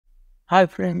Hi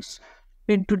friends,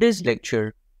 in today's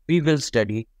lecture, we will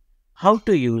study how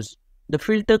to use the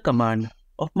filter command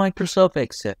of Microsoft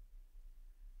Excel.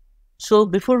 So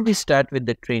before we start with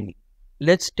the training,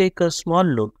 let's take a small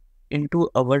look into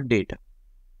our data.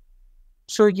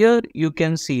 So here you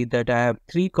can see that I have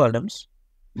three columns.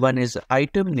 One is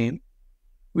item name,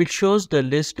 which shows the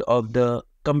list of the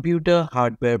computer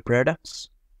hardware products.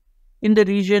 In the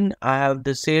region, I have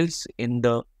the sales in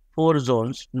the four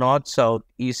zones, north, south,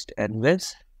 east and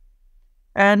west.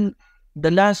 And the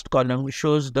last column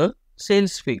shows the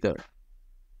sales figure.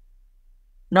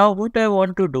 Now what I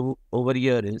want to do over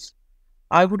here is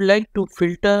I would like to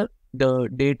filter the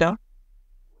data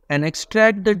and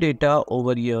extract the data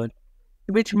over here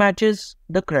which matches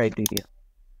the criteria.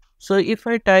 So if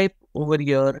I type over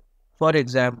here, for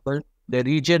example, the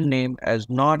region name as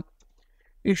north,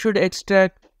 it should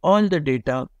extract all the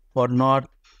data for north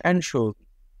and show.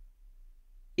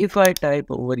 If I type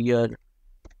over here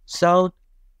south,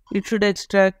 it should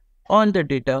extract all the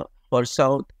data for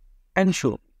south and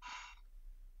show.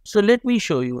 So let me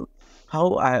show you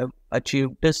how I have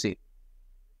achieved the same.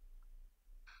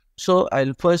 So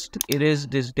I'll first erase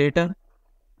this data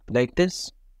like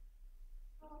this.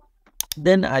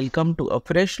 Then I'll come to a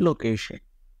fresh location.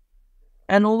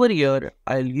 And over here,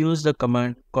 I'll use the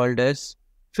command called as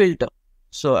filter.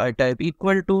 So I type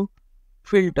equal to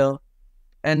filter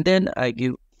and then I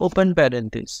give open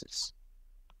parenthesis.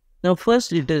 Now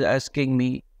first it is asking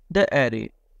me the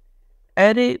array.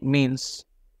 Array means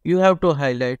you have to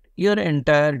highlight your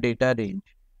entire data range,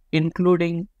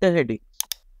 including the headings.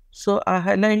 So I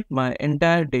highlight my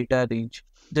entire data range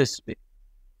this way.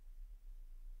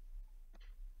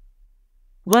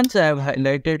 Once I have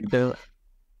highlighted the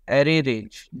array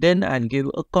range, then I'll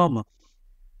give a comma.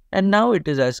 And now it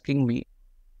is asking me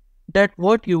that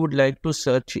what you would like to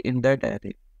search in that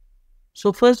array.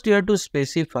 So first you have to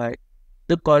specify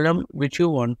the column which you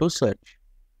want to search.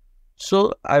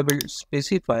 So I will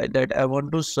specify that I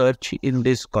want to search in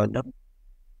this column.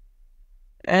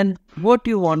 And what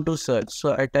you want to search.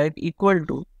 So I type equal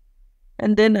to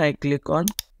and then I click on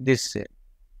this cell.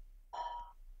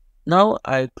 Now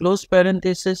I close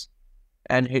parenthesis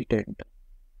and hit enter.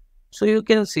 So you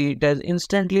can see it has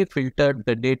instantly filtered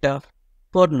the data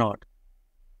for north,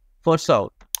 for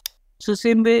south. So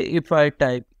same way if I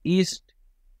type east,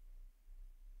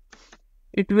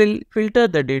 it will filter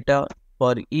the data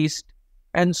for east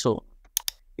and so on.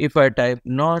 If I type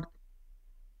north,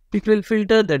 it will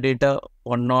filter the data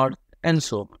for north and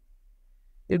so on.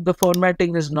 If the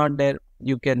formatting is not there,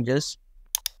 you can just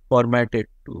format it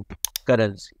to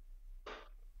currency.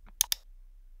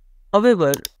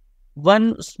 However,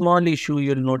 one small issue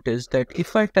you'll notice that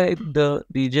if I type the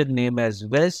region name as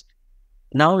west,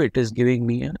 now it is giving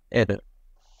me an error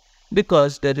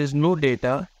because there is no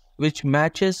data which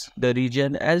matches the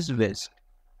region as west.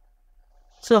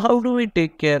 So how do we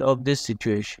take care of this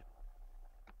situation?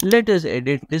 Let us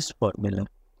edit this formula.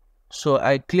 So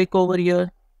I click over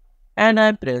here and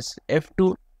I press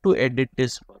F2 to edit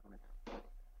this formula.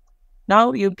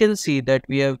 Now you can see that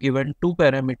we have given two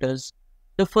parameters.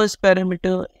 The first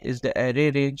parameter is the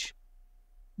array range.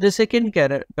 The second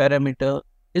parameter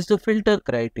is the filter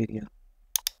criteria.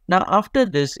 Now after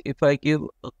this, if I give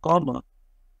a comma,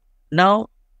 now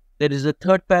there is a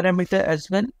third parameter as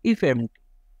well, if empty.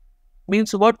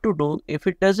 Means what to do if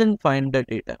it doesn't find the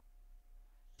data.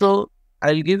 So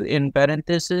I'll give in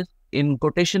parenthesis, in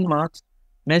quotation marks,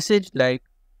 message like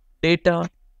data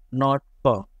not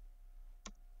found.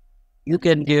 You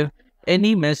can give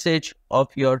any message of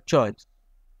your choice.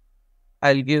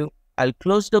 I'll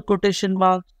close the quotation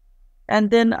marks and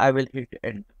then I will hit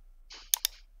enter.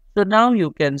 So now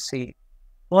you can see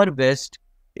for west,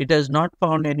 it has not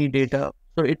found any data.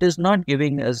 So it is not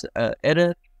giving us an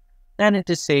error and it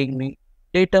is saying me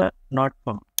data not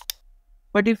found.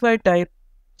 But if I type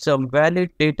some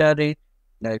valid data range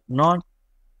like north,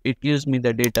 it gives me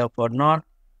the data for north.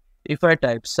 If I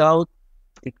type south,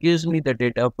 it gives me the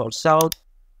data for south.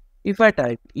 If I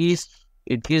type east,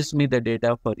 it gives me the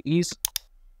data for east.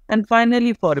 And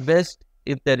finally for west,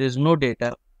 if there is no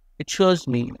data, it shows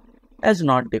me as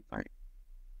not defined.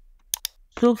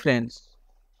 So friends,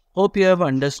 hope you have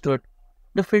understood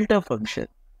the filter function.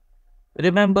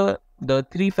 Remember the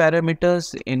three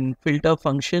parameters in filter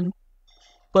function.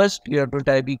 First, you have to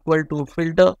type equal to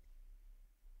filter.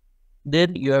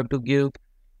 Then you have to give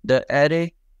the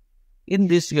array. In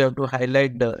this, you have to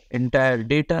highlight the entire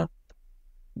data.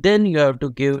 Then you have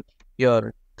to give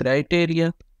your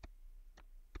criteria,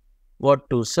 what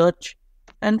to search.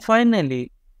 And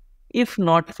finally, if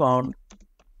not found,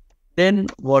 then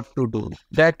what to do.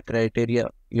 That criteria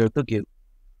you have to give.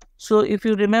 So if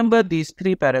you remember these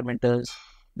three parameters,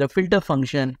 the filter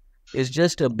function is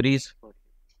just a breeze for you.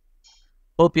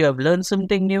 Hope you have learned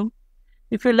something new.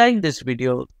 If you like this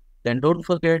video, then don't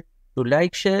forget to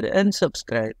like, share and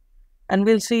subscribe. And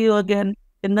we'll see you again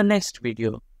in the next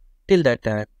video. Till that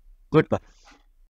time, goodbye.